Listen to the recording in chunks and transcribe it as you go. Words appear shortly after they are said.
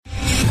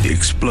The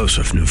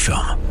explosive new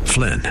film,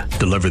 Flynn,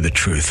 deliver the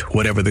truth,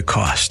 whatever the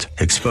cost,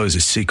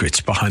 exposes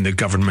secrets behind the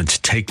government's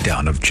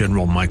takedown of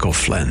General Michael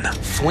Flynn.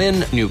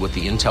 Flynn knew what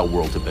the intel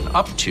world had been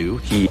up to.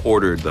 He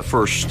ordered the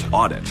first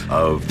audit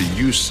of the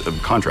use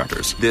of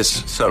contractors.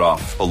 This set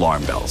off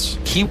alarm bells.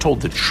 He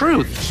told the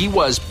truth. He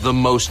was the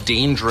most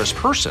dangerous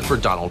person for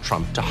Donald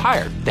Trump to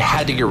hire. They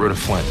had to get rid of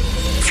Flynn.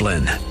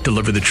 Flynn,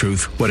 deliver the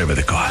truth, whatever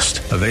the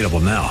cost. Available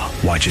now.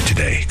 Watch it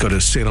today. Go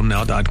to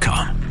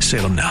salemnow.com.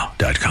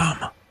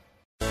 salemnow.com.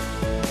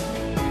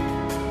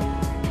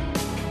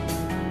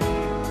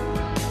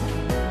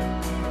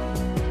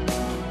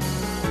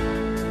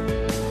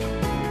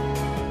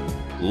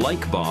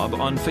 Like Bob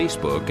on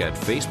Facebook at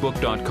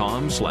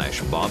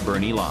facebook.com/Bob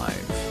Burney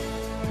Live.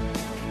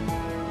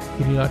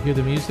 Can you not hear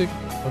the music?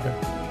 Okay.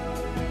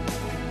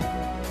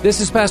 This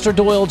is Pastor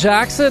Doyle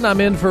Jackson.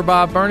 I'm in for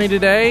Bob Burney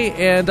today,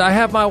 and I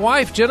have my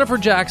wife, Jennifer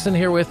Jackson,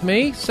 here with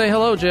me. Say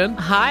hello, Jen.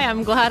 Hi,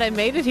 I'm glad I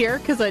made it here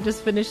because I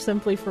just finished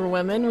Simply for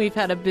Women. We've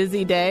had a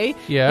busy day.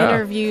 Yeah.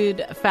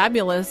 Interviewed a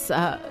fabulous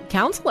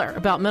counselor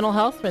about mental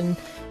health and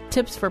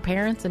tips for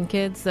parents and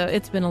kids. So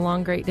it's been a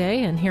long, great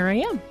day, and here I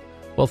am.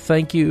 Well,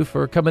 thank you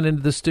for coming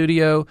into the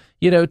studio.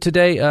 You know,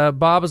 today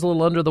Bob is a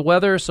little under the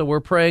weather, so we're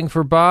praying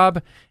for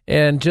Bob,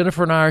 and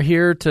Jennifer and I are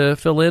here to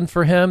fill in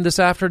for him this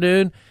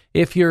afternoon.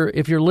 If you're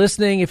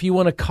listening, if you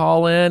want to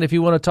call in, if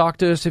you want to talk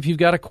to us, if you've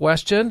got a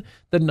question,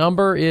 the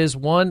number is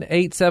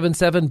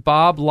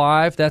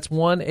 1-877-BOB-LIVE. That's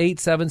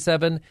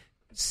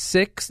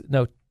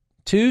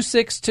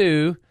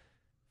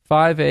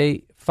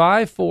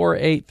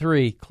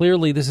 262-5483.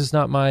 Clearly, this is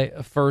not my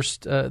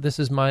first. This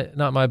is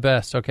not my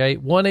best. Okay,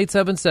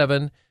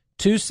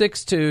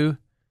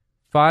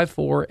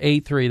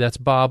 1-877-262-5483. That's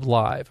Bob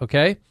Live.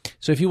 Okay,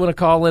 so if you want to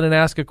call in and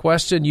ask a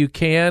question, you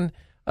can.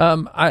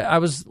 I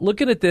was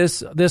looking at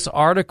this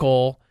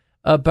article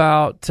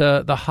about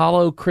the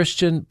Hollow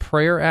Christian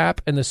Prayer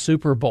app and the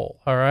Super Bowl.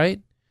 All right,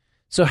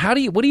 so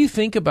what do you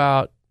think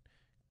about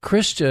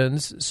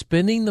Christians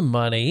spending the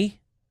money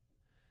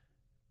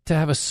to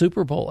have a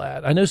Super Bowl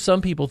ad? I know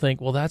some people think,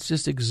 well, that's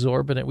just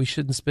exorbitant. We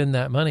shouldn't spend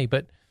that money.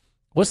 But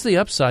what's the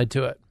upside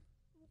to it?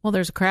 Well,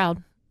 there's a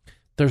crowd.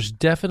 There's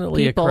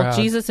definitely People. a crowd.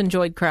 Jesus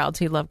enjoyed crowds.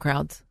 He loved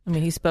crowds. I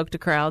mean, he spoke to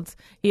crowds.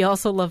 He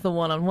also loved the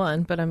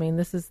one-on-one. But, I mean,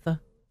 this is the...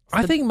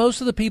 I think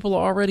most of the people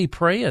are already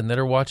praying that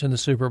are watching the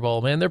Super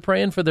Bowl, man. They're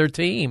praying for their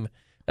team.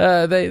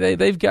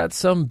 They've got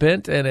some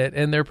bent in it,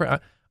 and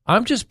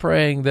I'm just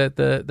praying that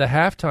the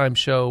halftime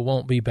show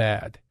won't be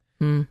bad,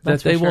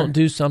 that they won't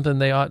do something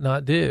they ought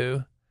not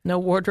do. No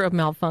wardrobe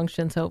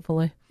malfunctions,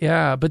 hopefully.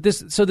 Yeah, but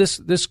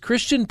this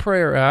Christian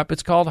prayer app,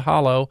 it's called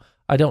Hollow.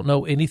 I don't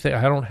know anything.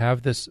 I don't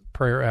have this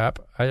prayer app.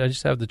 I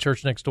just have the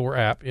Church Next Door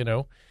app, you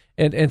know,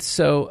 and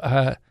so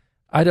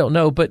I don't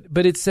know. But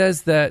it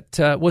says that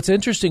what's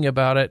interesting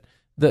about it,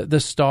 the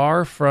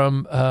star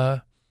from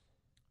The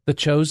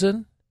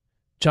Chosen,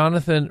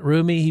 Jonathan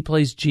Rumi, he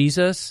plays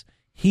Jesus.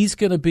 He's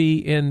going to be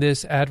in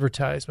this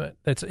advertisement.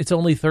 It's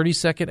only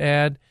 30-second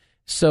ad.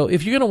 So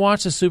if you're going to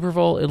watch the Super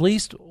Bowl, at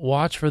least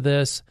watch for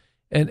this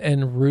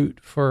and root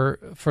for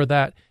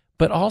that.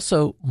 But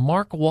also,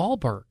 Mark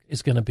Wahlberg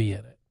is going to be in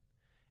it.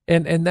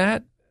 And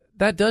that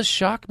does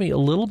shock me a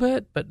little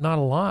bit, but not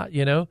a lot,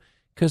 you know,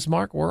 because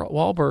Mark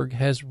Wahlberg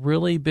has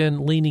really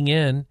been leaning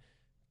in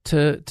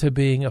to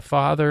being a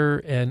father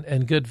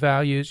and good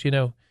values. You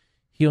know,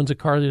 he owns a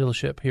car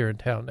dealership here in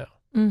town now.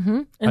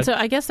 Mm-hmm. And so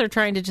I guess they're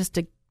trying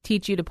to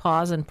teach you to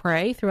pause and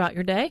pray throughout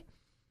your day.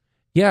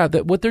 Yeah,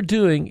 what they're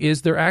doing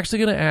is they're actually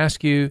going to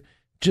ask you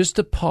just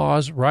to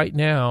pause right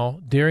now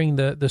during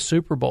the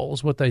Super Bowl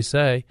is what they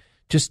say.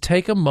 Just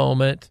take a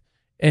moment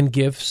and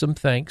give some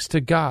thanks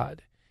to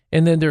God.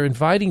 And then they're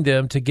inviting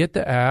them to get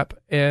the app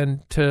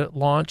and to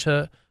launch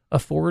a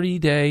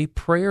 40-day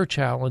prayer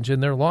challenge in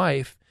their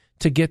life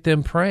to get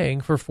them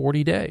praying for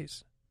 40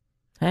 days.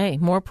 Hey,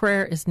 more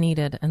prayer is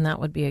needed, and that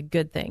would be a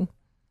good thing.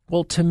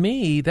 Well, to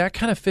me, that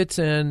kind of fits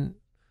in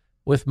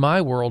with my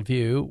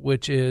worldview,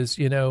 which is,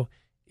 you know,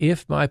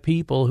 if my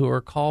people who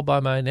are called by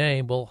my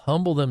name will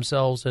humble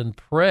themselves and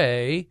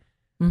pray,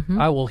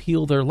 I will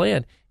heal their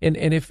land. And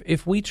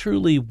if we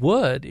truly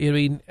would, I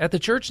mean, at the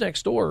Church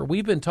Next Door,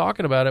 we've been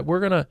talking about it.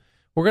 We're gonna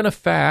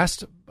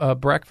fast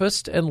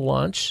breakfast and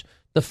lunch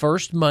the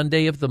first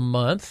Monday of the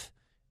month,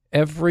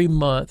 every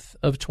month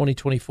of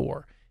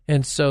 2024,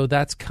 and so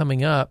that's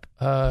coming up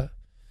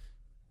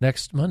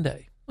next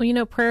Monday. Well, you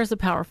know, prayer is a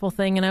powerful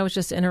thing, and I was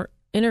just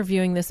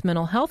interviewing this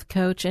mental health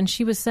coach, and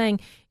she was saying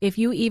if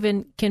you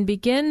even can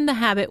begin the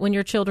habit when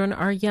your children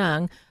are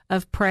young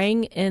of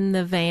praying in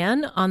the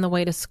van on the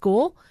way to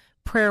school,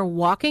 prayer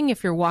walking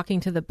if you're walking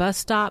to the bus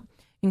stop,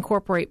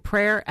 incorporate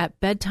prayer at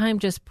bedtime,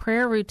 just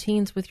prayer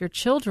routines with your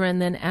children,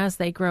 then as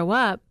they grow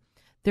up,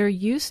 they're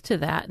used to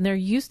that, and they're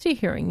used to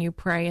hearing you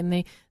pray, and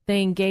they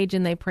engage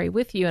and they pray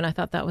with you, and I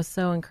thought that was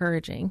so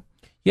encouraging.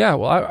 Yeah,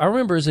 well, I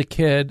remember as a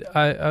kid,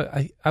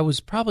 I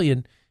was probably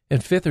in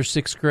 5th or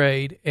 6th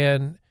grade,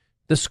 and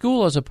the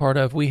school I was a part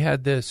of, we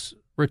had this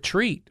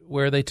retreat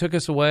where they took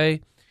us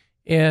away,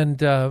 and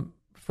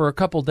for a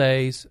couple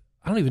days,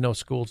 I don't even know if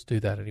schools do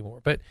that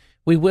anymore, but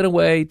we went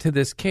away to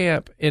this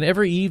camp, and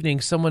every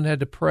evening someone had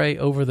to pray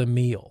over the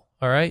meal,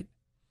 all right?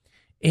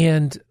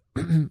 And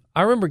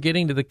I remember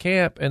getting to the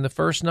camp, and the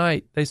first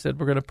night they said,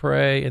 we're going to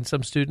pray, and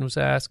some student was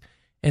asked,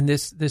 and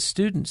this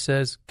student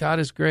says, God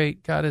is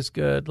great, God is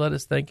good, let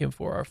us thank him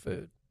for our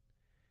food.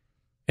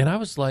 And I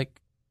was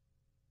like,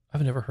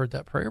 I've never heard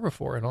that prayer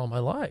before in all my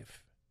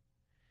life.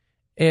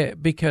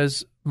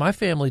 Because my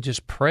family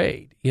just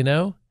prayed, you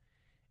know?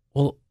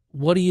 Well,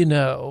 what do you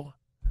know?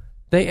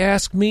 They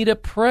asked me to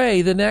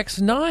pray the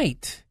next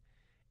night.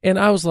 And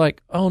I was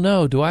like, oh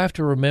no, do I have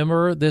to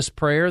remember this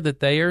prayer that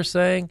they are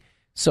saying?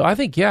 So I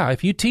think, yeah,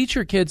 if you teach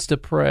your kids to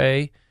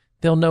pray,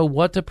 they'll know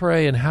what to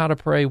pray and how to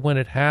pray when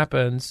it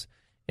happens.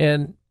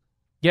 And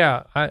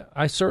yeah,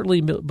 I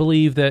certainly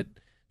believe that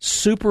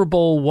Super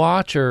Bowl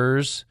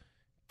watchers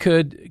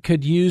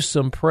could use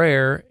some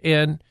prayer.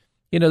 And,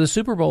 you know, the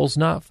Super Bowl's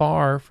not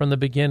far from the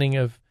beginning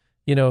of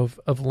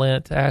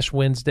Lent, Ash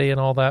Wednesday and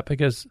all that,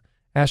 because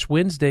Ash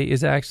Wednesday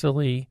is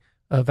actually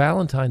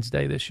Valentine's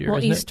Day this year. Well,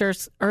 isn't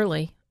Easter's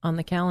early on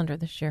the calendar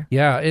this year.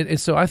 Yeah, and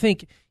so I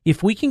think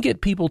if we can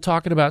get people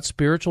talking about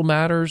spiritual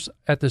matters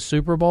at the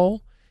Super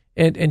Bowl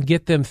and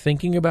get them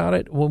thinking about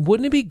it, well,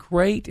 wouldn't it be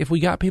great if we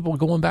got people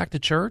going back to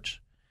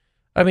church?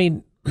 I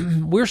mean,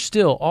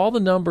 all the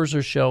numbers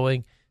are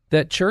showing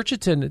that church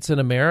attendance in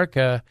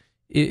America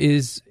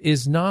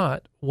is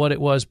not what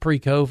it was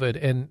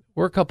pre-COVID, and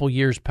we're a couple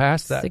years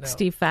past that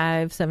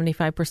 65,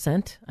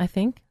 75%, I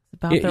think.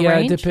 About the it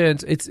range.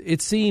 depends.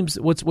 It seems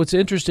what's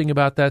interesting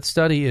about that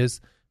study is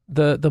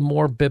the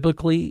more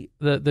biblically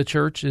the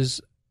church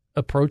is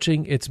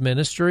approaching its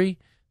ministry,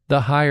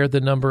 the higher the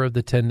number of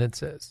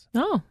attendance is.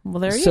 Oh, well,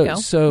 there you go.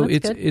 So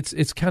That's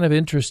it's kind of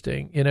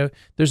interesting. You know,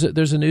 there's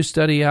a new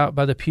study out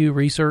by the Pew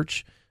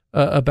Research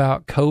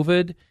about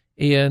COVID,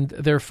 and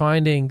they're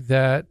finding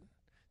that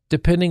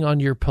depending on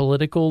your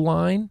political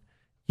line,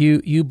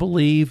 you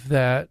believe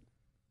that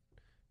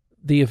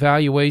the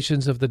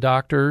evaluations of the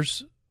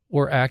doctors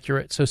were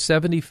accurate. So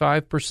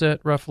 75%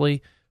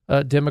 roughly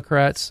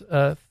Democrats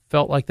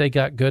felt like they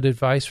got good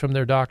advice from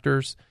their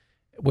doctors,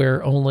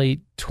 where only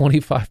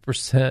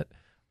 25%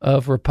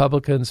 of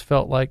Republicans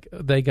felt like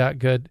they got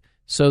good.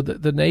 So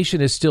the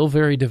nation is still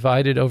very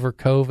divided over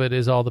COVID,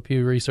 is all the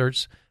Pew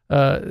Research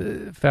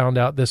found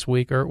out this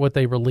week, or what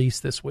they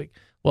released this week.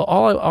 Well,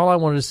 all I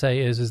wanted to say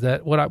is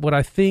that what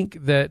I think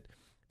that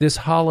this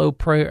Hollow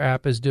Prayer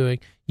app is doing,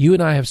 you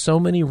and I have so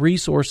many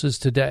resources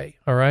today,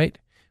 all right?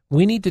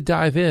 We need to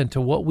dive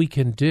into what we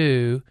can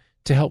do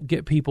to help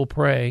get people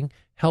praying,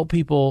 help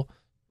people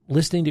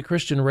listening to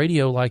Christian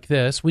radio like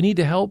this. We need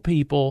to help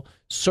people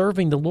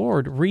serving the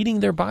Lord, reading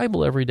their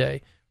Bible every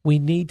day. We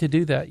need to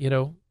do that. You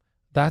know,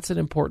 that's an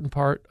important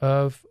part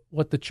of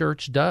what the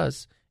church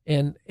does,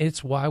 and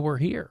it's why we're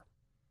here.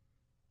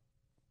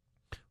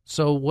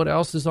 So what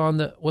else is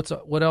on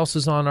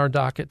our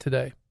docket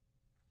today?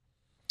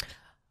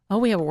 Oh,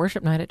 we have a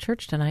worship night at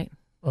church tonight.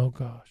 Oh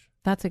gosh.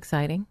 That's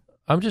exciting.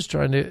 I'm just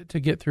trying to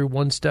get through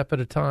one step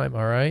at a time,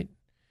 all right?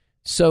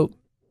 So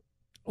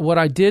what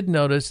I did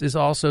notice is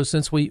also,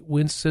 since we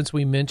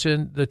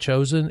mentioned The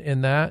Chosen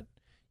in that,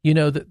 you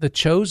know, the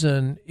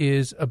Chosen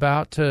is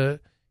about to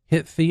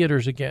hit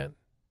theaters again.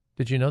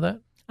 Did you know that?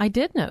 I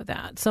did know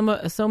that.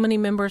 So many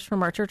members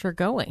from our church are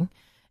going,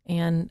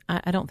 and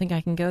I don't think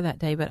I can go that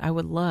day, but I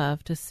would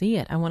love to see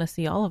it. I want to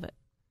see all of it.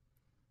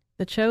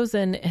 The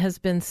Chosen has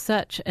been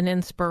such an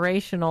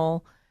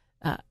inspirational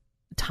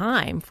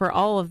time for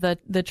all of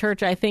the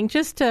church, I think,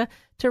 just to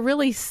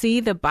really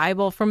see the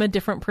Bible from a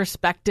different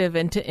perspective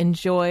and to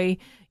enjoy,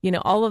 you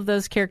know, all of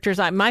those characters.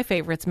 My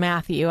favorite's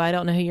Matthew. I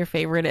don't know who your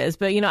favorite is,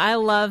 but, you know, I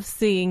love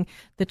seeing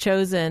The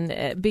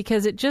Chosen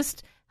because it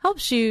just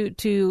helps you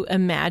to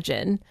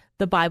imagine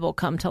the Bible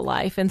come to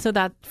life. And so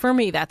that, for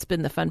me, that's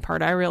been the fun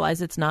part. I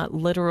realize it's not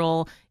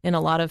literal in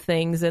a lot of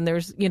things, and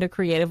there's, you know,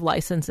 creative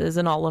licenses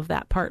and all of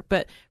that part.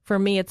 But for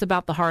me, it's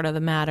about the heart of the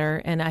matter,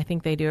 and I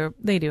think they do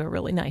a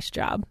really nice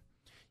job.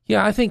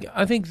 Yeah, I think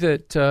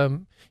that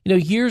you know,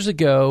 years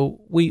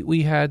ago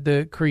we had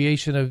the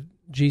creation of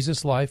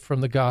Jesus' life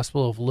from the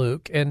Gospel of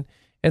Luke, and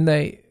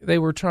they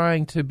were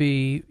trying to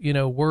be, you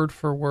know, word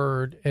for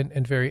word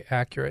and very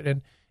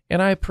accurate,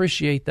 and I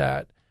appreciate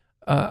that.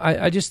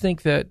 I just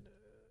think that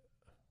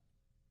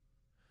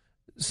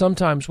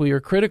sometimes we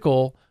are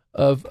critical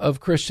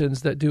of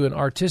Christians that do an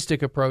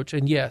artistic approach,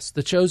 and yes,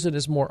 The Chosen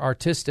is more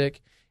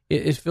artistic.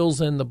 It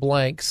fills in the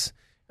blanks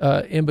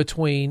in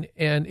between,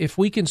 and if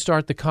we can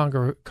start the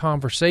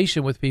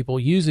conversation with people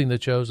using The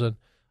Chosen,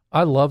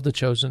 I love The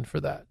Chosen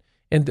for that.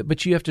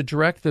 But you have to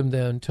direct them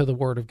then to the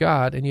Word of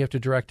God, and you have to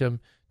direct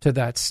them to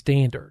that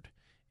standard,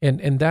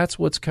 and that's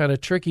what's kind of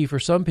tricky for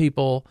some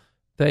people.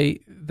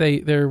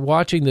 They're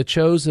watching The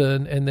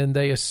Chosen, and then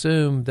they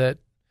assume that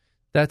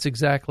that's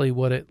exactly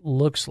what it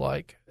looks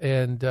like,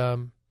 and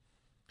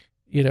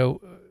you know,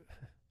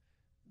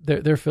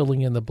 they're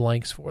filling in the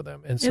blanks for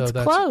them, and so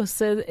that's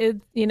close.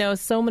 You know,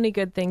 so many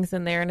good things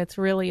in there, and it's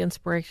really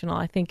inspirational.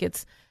 I think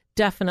it's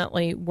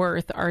definitely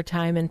worth our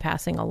time in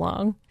passing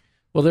along.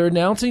 Well, they're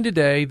announcing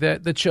today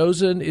that The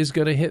Chosen is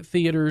going to hit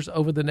theaters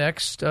over the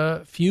next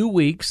few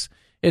weeks,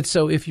 And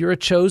so if you're a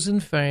Chosen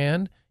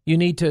fan, you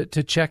need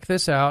to check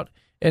this out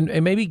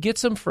and maybe get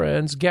some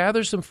friends,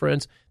 gather some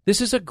friends.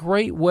 This is a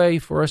great way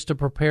for us to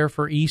prepare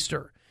for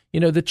Easter.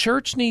 The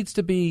church needs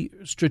to be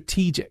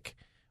strategic.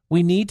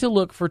 We need to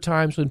look for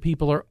times when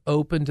people are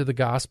open to the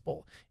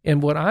gospel.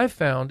 And what I've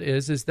found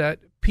is that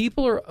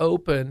people are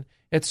open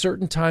at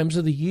certain times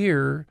of the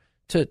year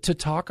to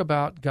talk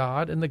about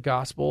God and the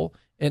gospel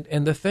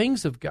and the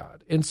things of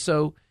God. And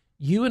so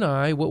you and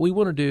I, what we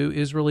want to do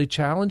is really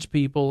challenge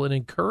people and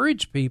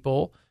encourage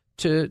people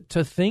to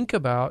think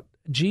about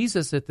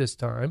Jesus at this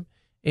time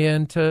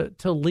and to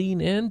lean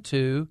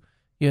into,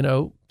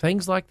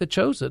 things like The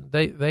Chosen.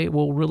 They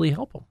will really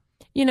help them.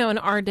 In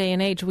our day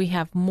and age, we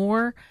have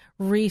more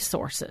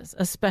resources,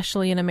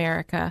 especially in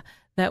America,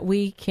 that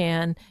we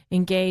can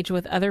engage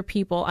with other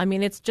people. I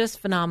mean, it's just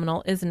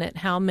phenomenal, isn't it?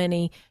 How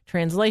many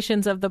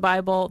translations of the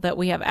Bible that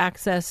we have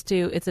access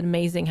to. It's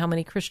amazing how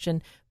many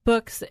Christian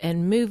books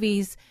and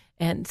movies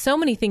and so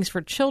many things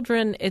for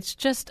children. It's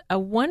just a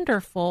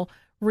wonderful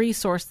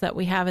resource that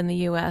we have in the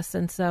U.S.,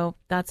 and so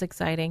that's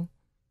exciting.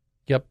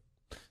 Yep.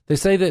 They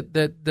say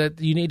that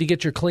you need to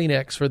get your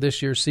Kleenex for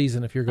this year's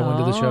season if you're going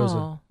to The Chosen.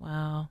 Oh,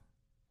 wow.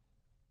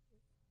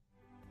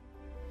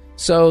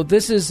 So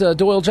this is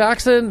Doyle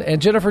Jackson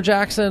and Jennifer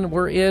Jackson.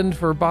 We're in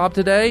for Bob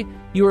today.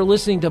 You are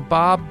listening to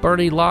Bob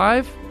Burney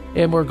Live,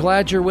 and we're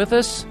glad you're with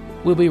us.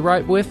 We'll be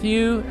right with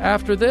you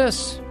after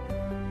this.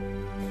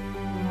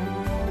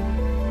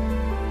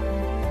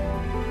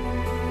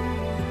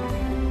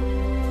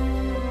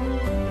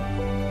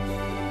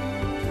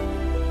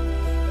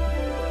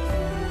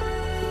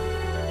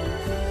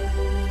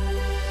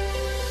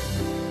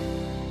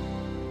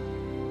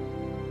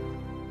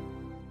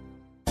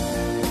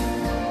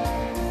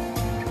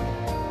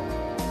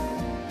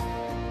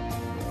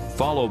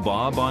 Follow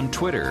Bob on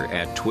Twitter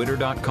at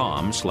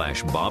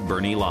twitter.com/Bob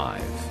Burney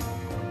Live.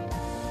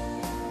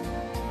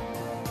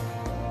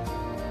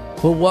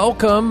 Well,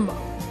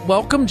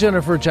 welcome,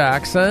 Jennifer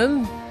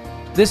Jackson.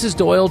 This is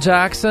Doyle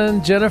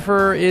Jackson.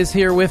 Jennifer is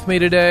here with me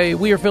today.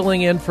 We are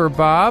filling in for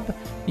Bob.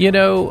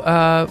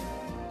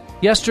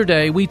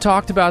 Yesterday we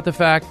talked about the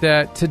fact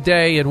that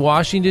today in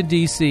Washington,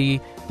 D.C.,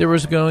 there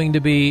was going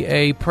to be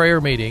a prayer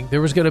meeting.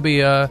 There was going to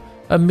be a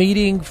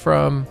meeting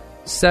from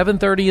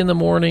 7:30 in the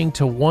morning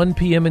to 1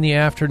 p.m. in the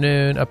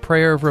afternoon, a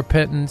prayer of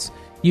repentance.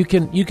 You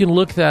can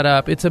look that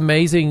up. It's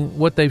amazing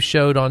what they've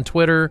showed on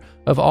Twitter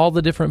of all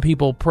the different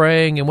people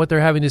praying and what they're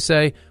having to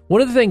say.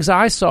 One of the things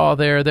I saw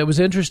there that was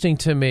interesting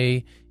to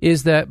me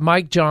is that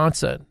Mike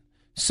Johnson.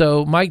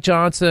 So Mike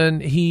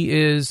Johnson, he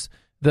is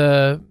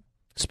the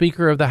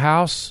Speaker of the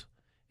House,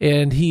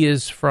 and he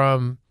is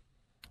from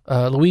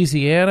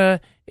Louisiana,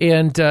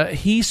 and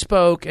he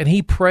spoke and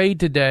he prayed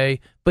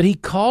today, but he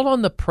called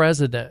on the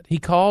president. He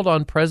called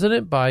on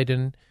President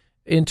Biden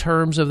in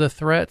terms of the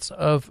threats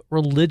of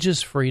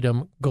religious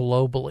freedom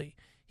globally.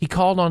 He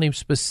called on him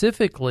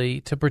specifically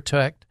to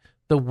protect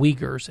the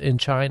Uyghurs in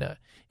China.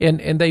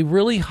 And they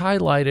really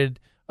highlighted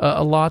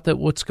a lot that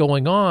what's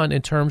going on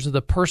in terms of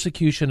the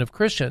persecution of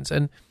Christians.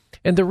 And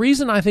the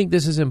reason I think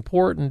this is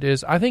important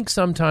is I think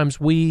sometimes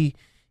we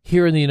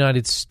here in the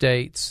United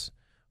States,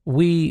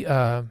 we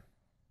don't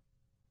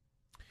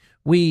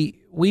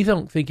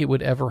think it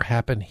would ever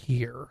happen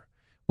here.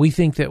 We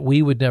think that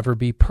we would never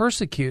be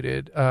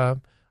persecuted.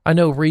 I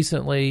know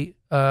recently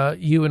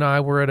you and I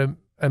were at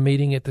a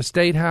meeting at the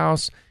State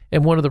House,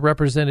 and one of the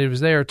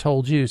representatives there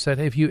told you, said,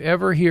 if you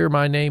ever hear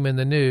my name in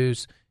the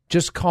news,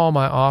 just call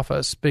my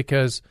office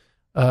because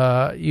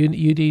you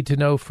need to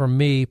know from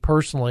me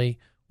personally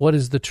what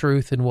is the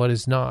truth and what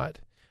is not.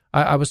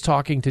 I was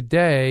talking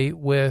today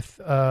with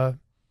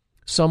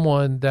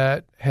someone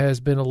that has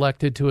been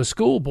elected to a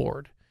school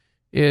board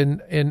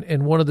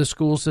in one of the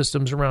school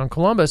systems around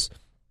Columbus,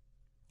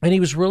 and he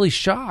was really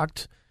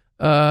shocked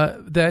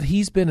that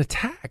he's been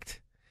attacked.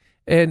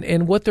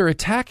 And what they're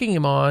attacking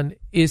him on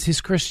is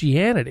his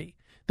Christianity.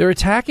 They're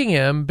attacking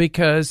him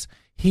because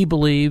he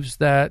believes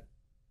that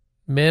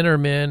men are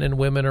men and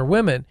women are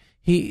women.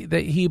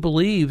 He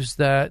believes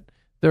that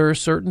there are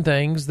certain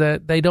things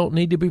that they don't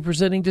need to be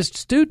presenting to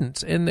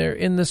students in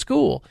the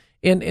school.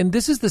 And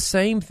this is the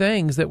same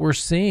things that we're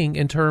seeing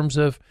in terms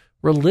of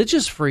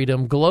religious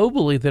freedom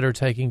globally that are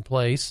taking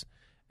place.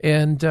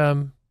 And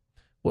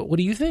what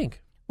do you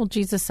think? Well,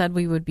 Jesus said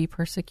we would be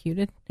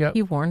persecuted. Yep.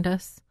 He warned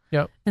us.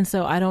 Yep. And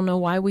so I don't know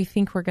why we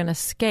think we're going to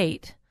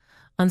skate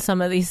on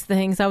some of these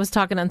things. I was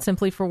talking on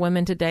Simply for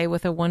Women today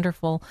with a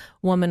wonderful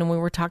woman, and we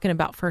were talking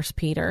about 1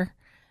 Peter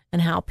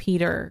and how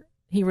Peter,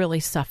 he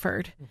really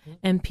suffered. Mm-hmm.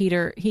 And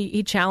Peter,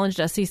 he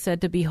challenged us. He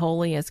said to be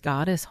holy as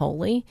God is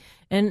holy.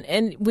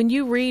 And when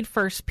you read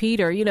 1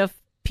 Peter,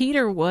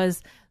 Peter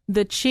was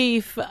the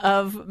chief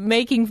of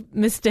making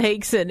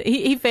mistakes, and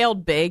he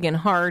failed big and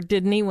hard,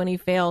 didn't he, when he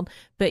failed?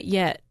 But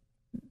yet,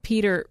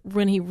 Peter,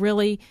 when he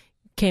really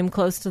came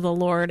close to the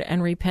Lord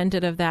and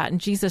repented of that,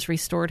 and Jesus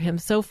restored him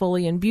so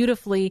fully and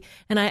beautifully.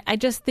 And I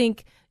just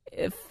think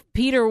if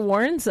Peter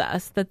warns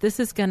us that this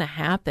is going to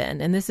happen,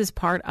 and this is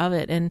part of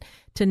it, and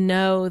to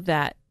know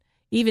that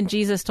even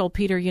Jesus told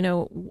Peter,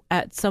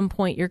 at some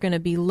point you're going to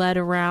be led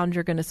around,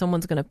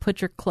 someone's going to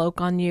put your cloak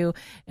on you,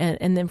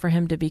 and then for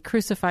him to be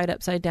crucified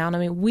upside down. I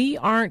mean, we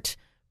aren't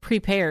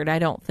prepared, I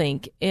don't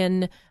think,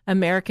 in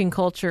American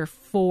culture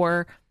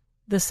for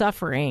the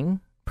suffering,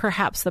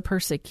 perhaps the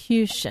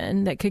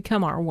persecution that could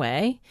come our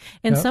way.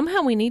 And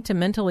somehow we need to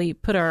mentally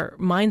put our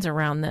minds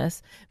around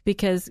this,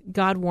 because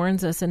God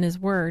warns us in his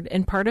word.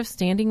 And part of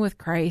standing with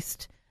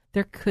Christ,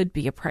 there could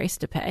be a price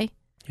to pay.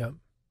 Yeah.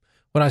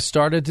 When I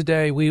started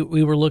today, we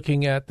were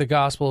looking at the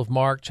Gospel of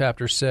Mark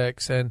chapter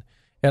 6, and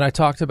I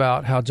talked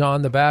about how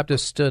John the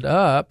Baptist stood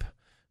up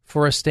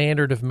for a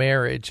standard of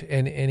marriage.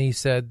 And he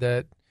said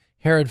that,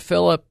 Herod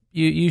Philip,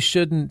 you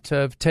shouldn't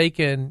have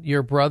taken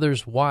your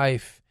brother's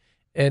wife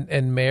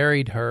and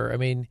married her. I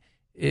mean,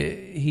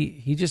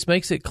 he just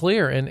makes it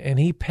clear, and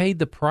he paid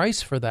the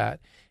price for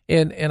that.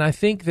 And I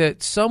think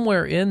that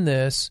somewhere in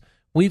this,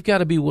 we've got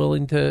to be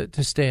willing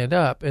to stand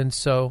up. And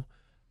so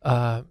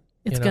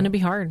it's going to be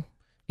hard.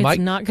 It's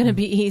not going to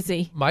be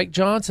easy. Mike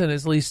Johnson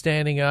is at least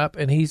standing up,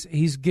 and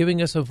he's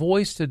giving us a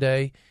voice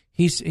today.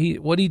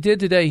 What he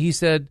did today, he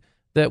said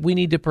that we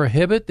need to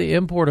prohibit the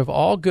import of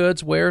all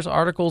goods, wares,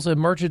 articles, and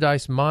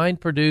merchandise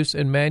mined, produced,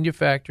 and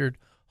manufactured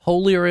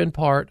wholly or in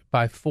part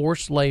by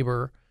forced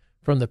labor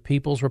from the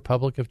People's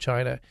Republic of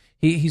China.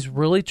 He's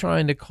really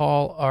trying to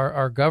call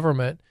our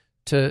government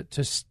to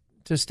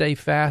stay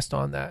fast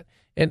on that.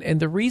 And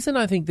the reason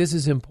I think this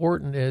is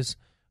important is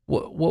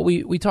what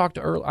we talked.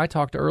 I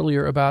talked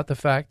earlier about the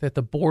fact that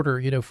the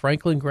border.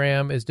 Franklin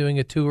Graham is doing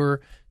a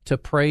tour to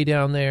pray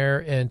down there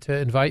and to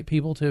invite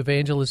people to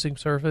evangelistic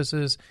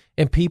services,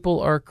 and people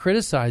are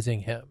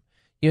criticizing him.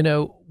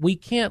 We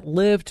can't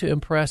live to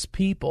impress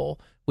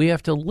people. We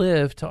have to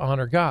live to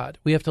honor God.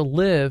 We have to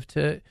live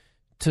to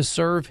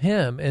serve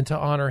him and to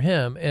honor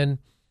him. And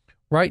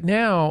right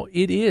now,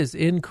 it is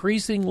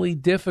increasingly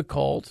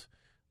difficult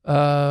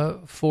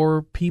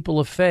for people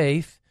of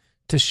faith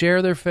to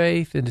share their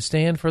faith and to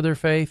stand for their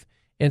faith.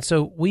 And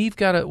so we've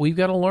got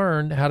to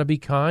learn how to be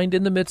kind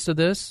in the midst of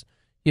this.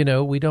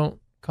 We don't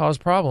cause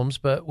problems,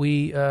 but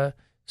we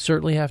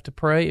certainly have to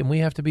pray, and we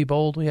have to be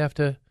bold. We have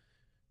to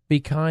be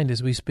kind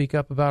as we speak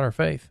up about our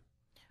faith.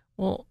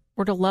 Well,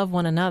 we're to love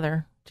one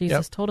another.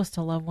 Jesus told us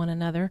to love one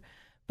another,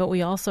 but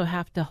we also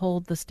have to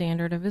hold the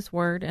standard of his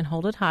word and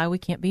hold it high. We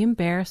can't be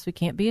embarrassed. We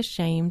can't be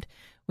ashamed.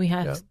 We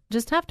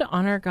just have to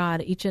honor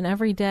God each and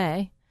every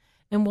day,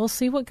 and we'll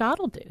see what God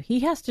will do.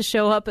 He has to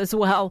show up as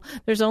well.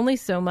 There's only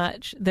so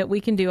much that we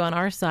can do on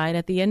our side.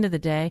 At the end of the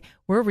day,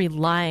 we're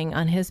relying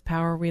on his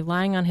power,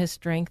 relying on his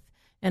strength,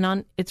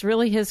 and it's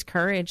really his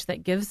courage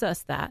that gives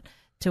us that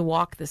to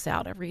walk this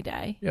out every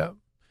day. Yeah.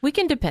 We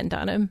can depend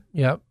on him.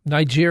 Yeah.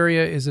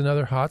 Nigeria is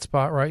another hot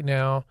spot right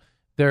now.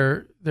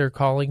 They're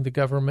calling the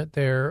government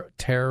there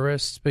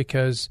terrorists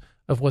because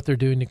of what they're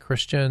doing to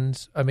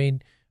Christians. I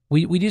mean,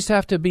 we just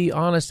have to be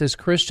honest as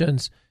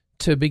Christians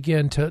to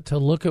begin to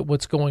look at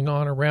what's going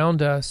on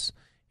around us,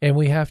 and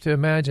we have to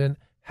imagine,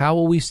 how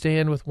will we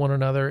stand with one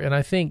another? And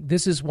I think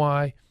this is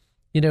why,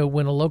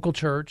 when a local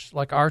church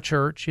like our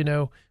church,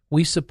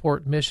 we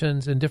support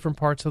missions in different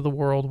parts of the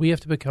world. We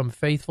have to become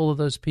faithful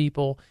to those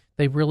people.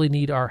 They really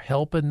need our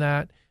help in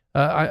that.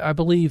 I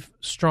believe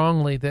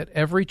strongly that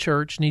every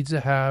church needs to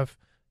have,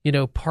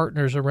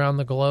 partners around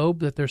the globe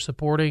that they're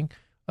supporting.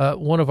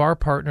 One of our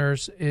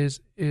partners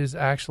is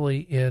actually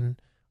in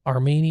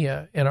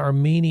Armenia, and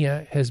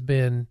Armenia has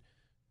been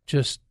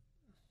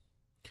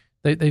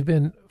they've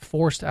been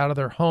forced out of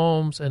their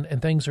homes,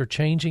 and things are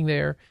changing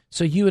there.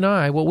 So you and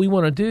I, what we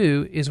want to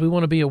do is we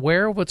want to be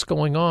aware of what's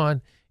going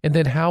on, and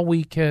then how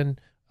we can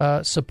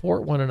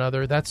support one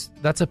another. That's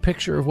a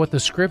picture of what the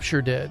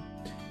Scripture did.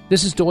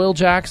 This is Doyle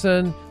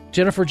Jackson.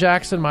 Jennifer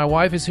Jackson, my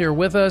wife, is here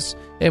with us,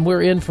 and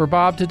we're in for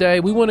Bob today.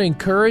 We want to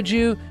encourage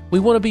you.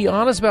 We want to be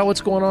honest about what's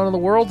going on in the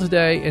world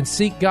today and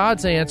seek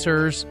God's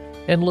answers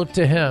and look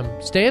to him.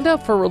 Stand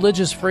up for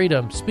religious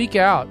freedom. Speak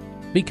out.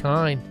 Be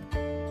kind.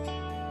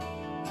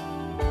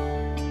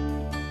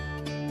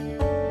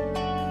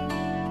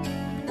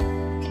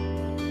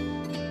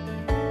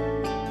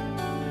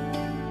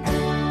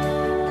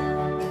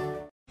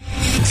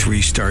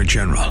 Three-star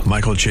General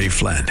Michael J.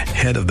 Flynn,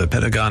 head of the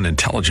Pentagon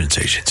Intelligence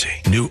Agency,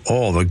 knew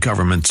all the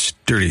government's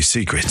dirty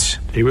secrets.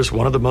 He was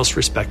one of the most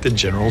respected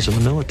generals in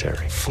the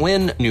military.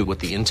 Flynn knew what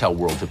the intel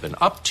world had been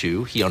up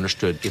to. He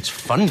understood its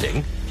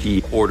funding.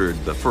 He ordered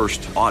the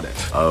first audit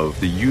of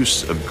the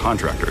use of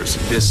contractors.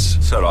 This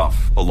set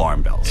off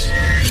alarm bells.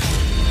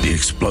 The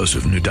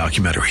explosive new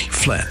documentary,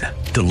 Flynn,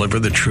 Deliver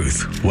the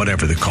Truth,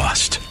 Whatever the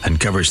Cost,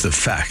 uncovers the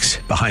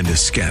facts behind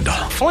this scandal.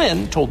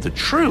 Flynn told the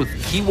truth.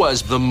 He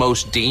was the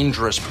most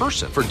dangerous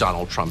person for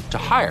Donald Trump to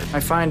hire. I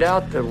find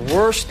out the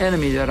worst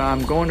enemy that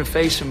I'm going to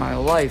face in my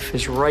life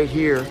is right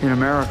here in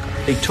America.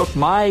 They took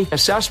my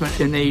assessment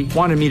and they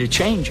wanted me to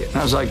change it. And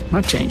I was like, I'm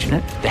not changing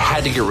it. They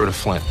had to get rid of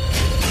Flynn.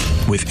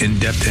 With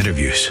in-depth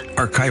interviews,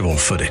 archival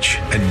footage,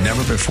 and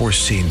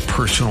never-before-seen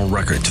personal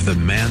records of the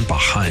man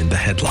behind the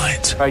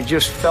headlines. I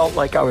just felt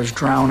like I was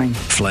drowning.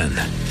 Flynn,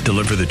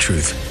 Deliver the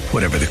Truth,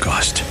 Whatever the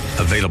Cost.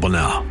 Available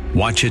now.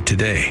 Watch it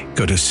today.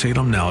 Go to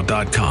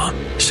salemnow.com.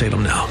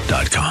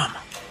 salemnow.com.